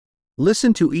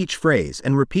Listen to each phrase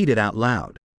and repeat it out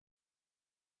loud.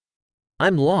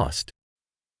 I'm lost.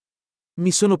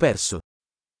 Mi sono perso.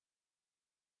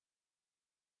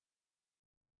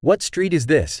 What street is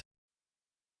this?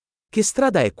 Che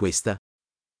strada è questa?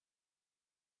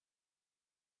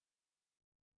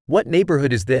 What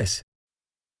neighborhood is this?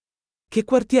 Che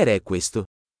quartiere è questo?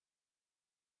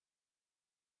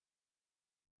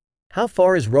 How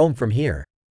far is Rome from here?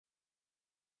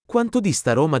 Quanto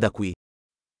dista Roma da qui?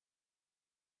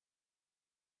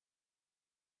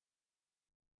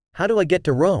 How do I get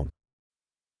to Rome?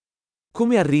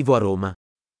 Come arrivo a Roma?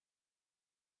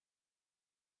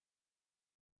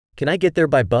 Can I get there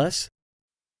by bus?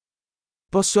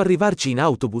 Posso arrivarci in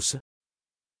autobus?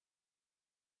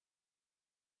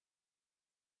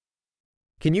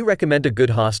 Can you recommend a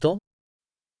good hostel?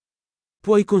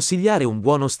 Puoi consigliare un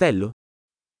buon ostello?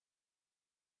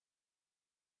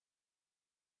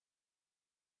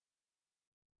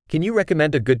 Can you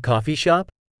recommend a good coffee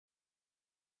shop?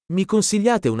 Mi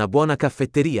consigliate una buona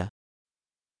caffetteria?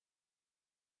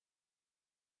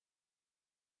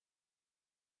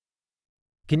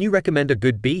 Can you recommend a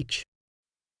good beach?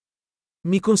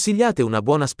 Mi consigliate una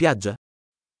buona spiaggia?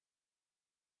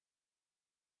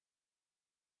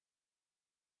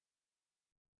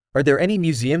 Are there any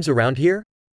museums around here?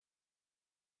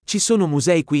 Ci sono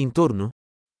musei qui intorno?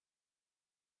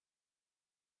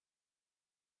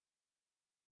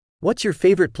 What's your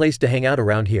favorite place to hang out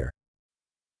around here?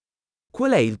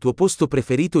 Qual è il tuo posto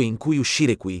preferito in cui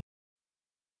uscire qui?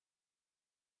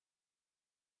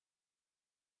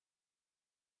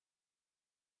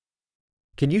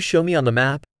 Can you show me on the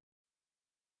map?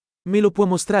 Me lo può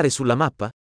mostrare sulla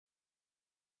mappa?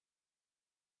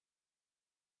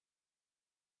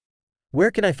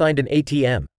 Where can I find an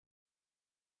ATM?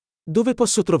 Dove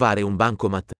posso trovare un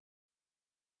bancomat?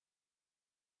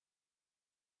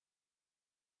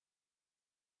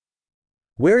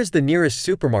 Where is the nearest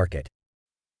supermarket?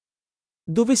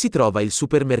 Dove si trova il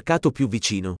supermercato più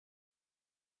vicino?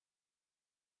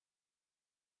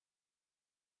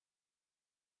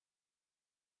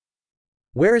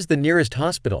 Where is the nearest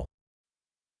hospital?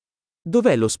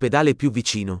 Dov'è l'ospedale più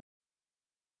vicino?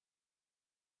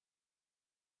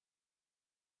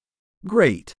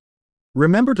 Great!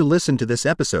 Remember to listen to this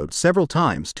episode several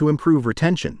times to improve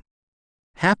retention.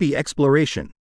 Happy exploration!